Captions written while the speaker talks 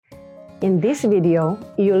In this video,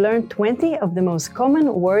 you learn 20 of the most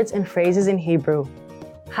common words and phrases in Hebrew.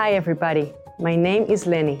 Hi everybody, my name is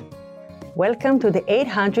Lenny. Welcome to the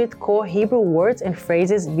 800 Core Hebrew Words and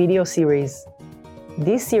Phrases video series.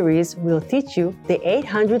 This series will teach you the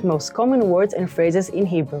 800 most common words and phrases in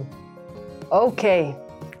Hebrew. Okay,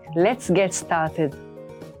 let's get started.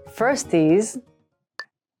 First is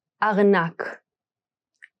arnak,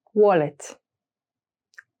 wallet.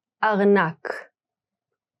 Arnak,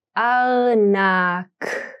 arnak,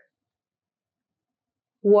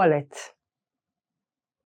 wallet.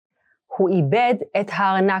 הוא איבד את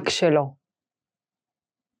הארנק שלו.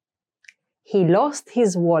 He lost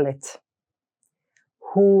his wallet.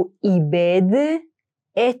 הוא איבד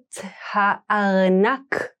את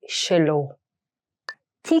הארנק שלו.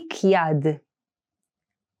 תיק יד,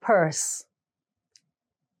 purse.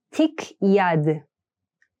 תיק יד,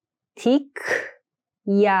 תיק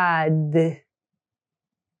יד,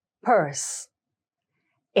 purse.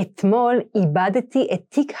 אתמול איבדתי את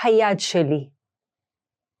תיק היד שלי.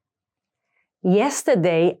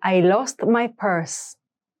 Yesterday I lost my purse.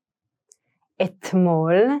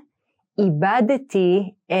 אתמול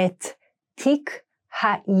איבדתי את תיק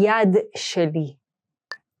היד שלי.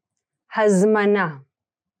 הזמנה,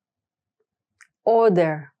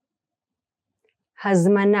 order.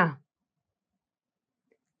 הזמנה,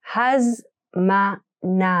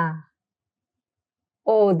 הזמנה,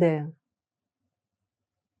 order.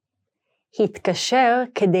 התקשר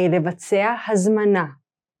כדי לבצע הזמנה.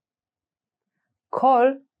 Call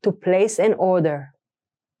to place an order.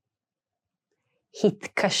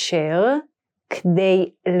 התקשר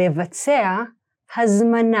כדי לבצע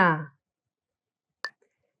הזמנה.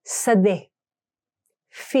 שדה,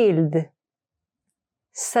 field.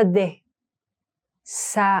 שדה,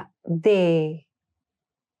 שדה,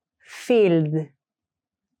 field.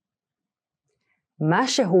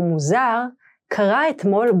 משהו מוזר קרה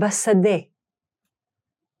אתמול בשדה.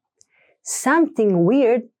 Something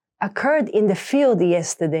weird occurred in the field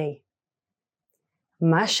yesterday.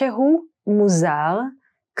 משהו מוזר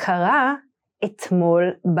קרה אתמול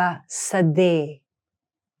בשדה.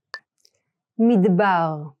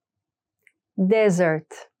 מדבר,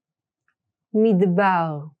 desert.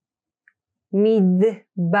 מדבר,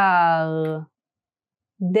 מדבר,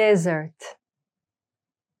 desert.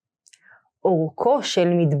 אורכו של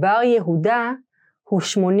מדבר יהודה הוא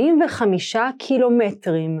 85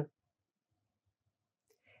 קילומטרים.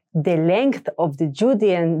 The length of the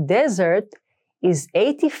Judean desert is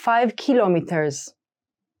 85 kilometers.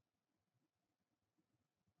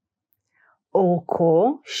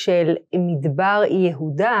 אורכו של מדבר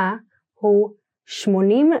יהודה הוא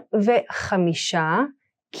 85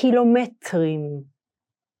 קילומטרים.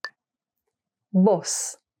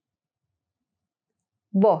 בוס,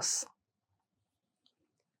 בוס,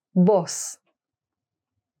 בוס,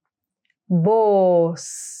 בוס,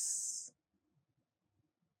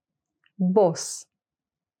 בוס.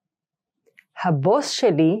 הבוס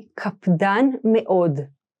שלי קפדן מאוד.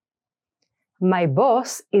 My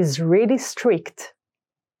boss is really strict.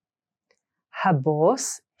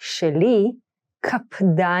 הבוס שלי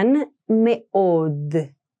קפדן מאוד.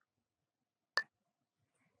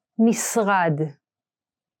 משרד,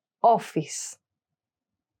 office.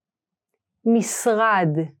 משרד,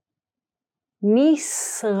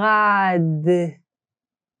 משרד,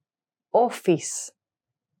 office.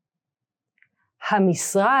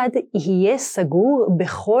 המשרד יהיה סגור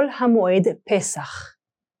בכל המועד פסח.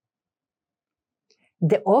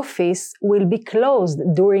 The office will be closed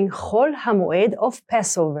during חול המועד of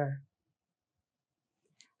Passover.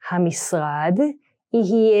 המשרד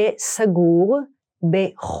יהיה סגור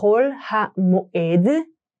בכל המועד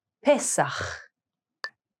פסח.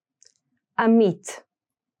 עמית,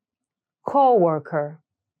 coworker.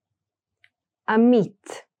 עמית,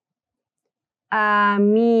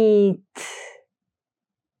 עמית,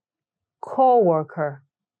 coworker.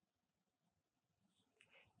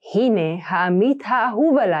 הנה העמית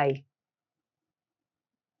האהוב עליי.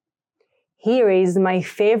 Here is my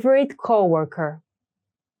favorite coworker.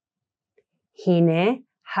 הנה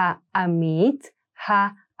העמית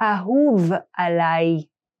האהוב עליי.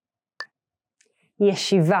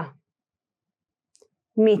 ישיבה,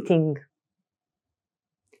 meeting.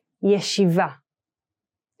 ישיבה,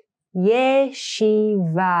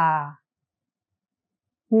 ישיבה,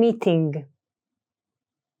 meeting.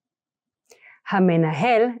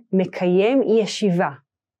 המנהל מקיים ישיבה.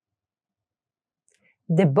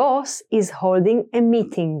 The boss is holding a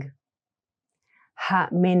meeting.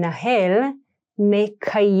 המנהל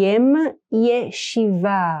מקיים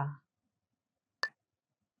ישיבה.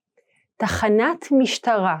 תחנת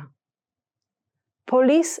משטרה.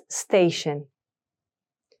 police station.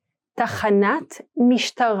 תחנת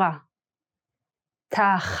משטרה.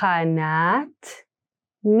 תחנת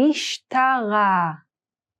משטרה.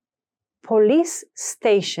 police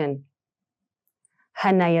station.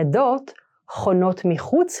 הניידות חונות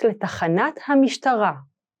מחוץ לתחנת המשטרה.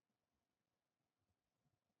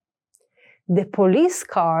 The police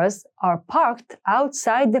cars are parked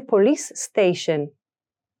outside the police station.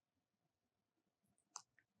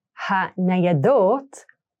 הניידות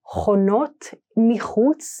חונות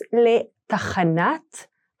מחוץ לתחנת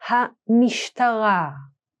המשטרה.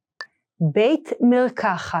 בית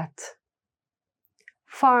מרקחת.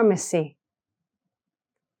 pharmacy.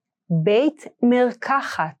 בית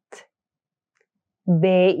מרקחת.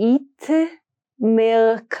 בית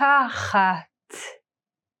מרקחת.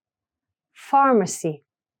 pharmacy.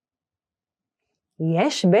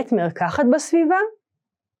 יש בית מרקחת בסביבה?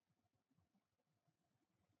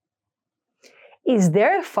 Is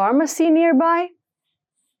there a pharmacy nearby?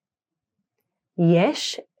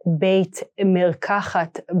 יש בית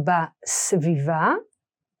מרקחת בסביבה?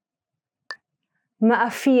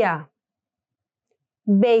 מאפייה.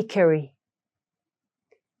 bakery.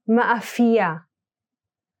 מאפייה.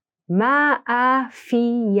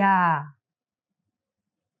 מאפייה.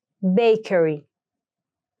 bakery.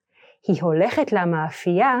 היא הולכת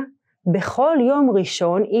למאפייה בכל יום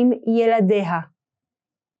ראשון עם ילדיה.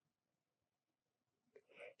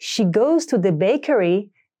 She goes to the bakery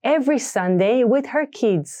every Sunday with her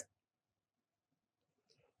kids.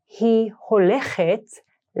 היא הולכת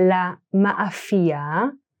למאפייה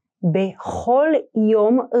בכל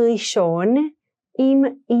יום ראשון עם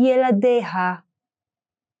ילדיה.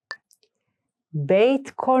 בית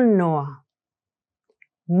קולנוע.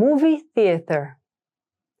 movie theater.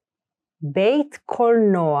 בית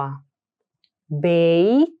קולנוע.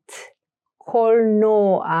 בית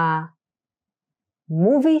קולנוע.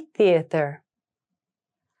 movie theater.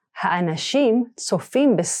 האנשים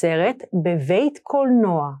צופים בסרט בבית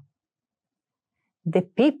קולנוע. The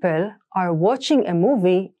people are watching a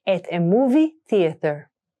movie at a movie theater.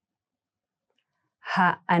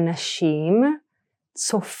 האנשים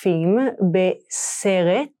צופים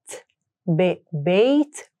בסרט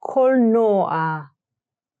בבית קולנוע.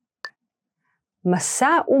 משא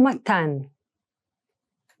ומתן.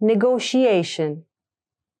 negotiation.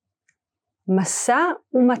 משא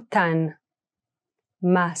ומתן.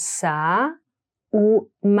 משא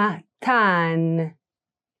ומתן.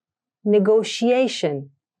 negotiation.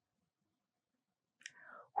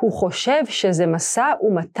 הוא חושב שזה משא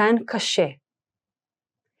ומתן קשה.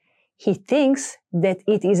 He thinks that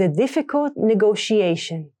it is a difficult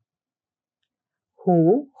negotiation.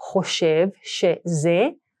 הוא חושב שזה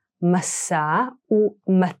משא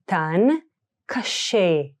ומתן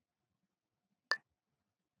קשה.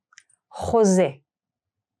 חוזה.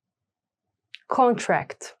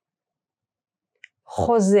 contract.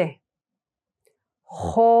 חוזה.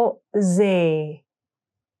 חוזה.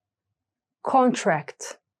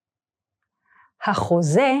 contract.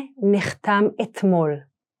 החוזה נחתם אתמול.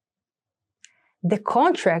 The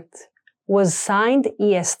contract was signed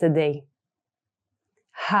yesterday.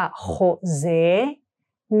 החוזה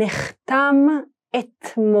נחתם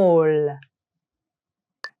אתמול.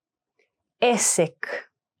 עסק.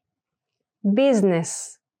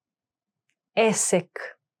 business. עסק.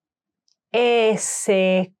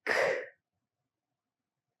 עסק.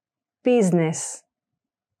 business.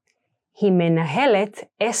 היא מנהלת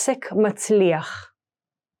עסק מצליח.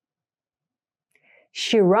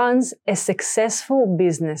 She runs a successful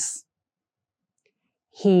business.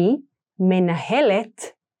 היא מנהלת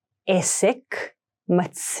עסק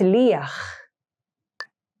מצליח.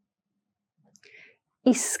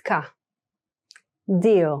 עסקה.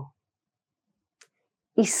 deal.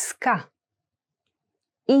 עסקה.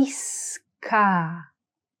 עסקה.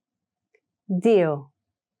 deal.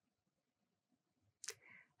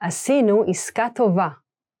 עשינו עסקה טובה.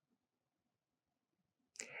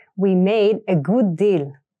 We made a good deal.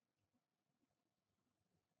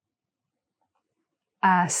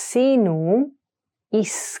 עשינו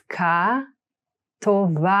עסקה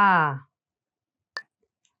טובה.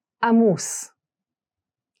 עמוס.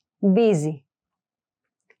 busy.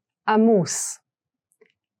 עמוס.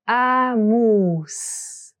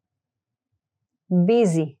 עמוס.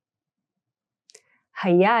 busy.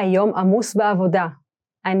 היה היום עמוס בעבודה.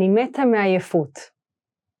 אני מתה מעייפות.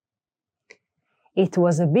 It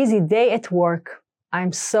was a busy day at work.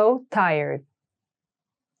 I'm so tired.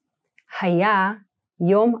 היה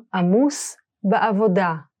יום עמוס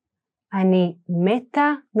בעבודה. אני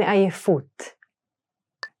מתה מעייפות.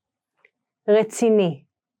 רציני.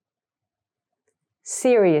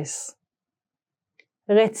 serious.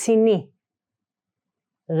 רציני.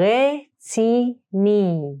 רציני.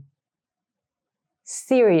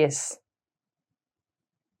 serious.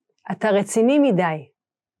 אתה רציני מדי.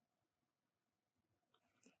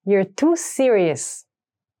 You're too serious.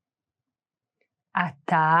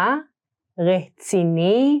 אתה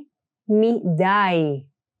רציני מדי.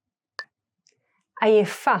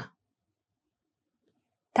 עייפה.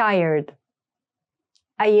 tired.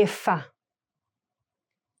 עייפה.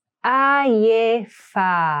 עייפה.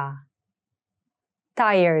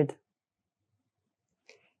 tired.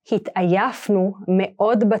 התעייפנו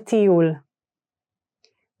מאוד בטיול.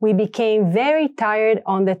 We became very tired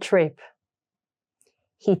on the trip.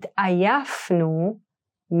 התעייפנו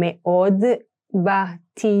מאוד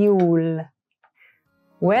בטיול.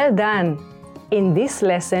 Well done! In this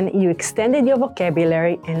lesson, you extended your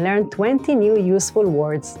vocabulary and learned 20 new useful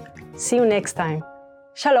words. See you next time.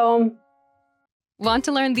 Shalom! Want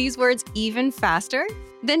to learn these words even faster?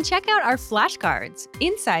 Then check out our flashcards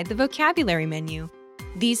inside the vocabulary menu.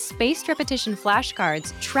 These spaced repetition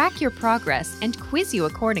flashcards track your progress and quiz you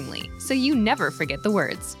accordingly, so you never forget the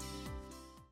words.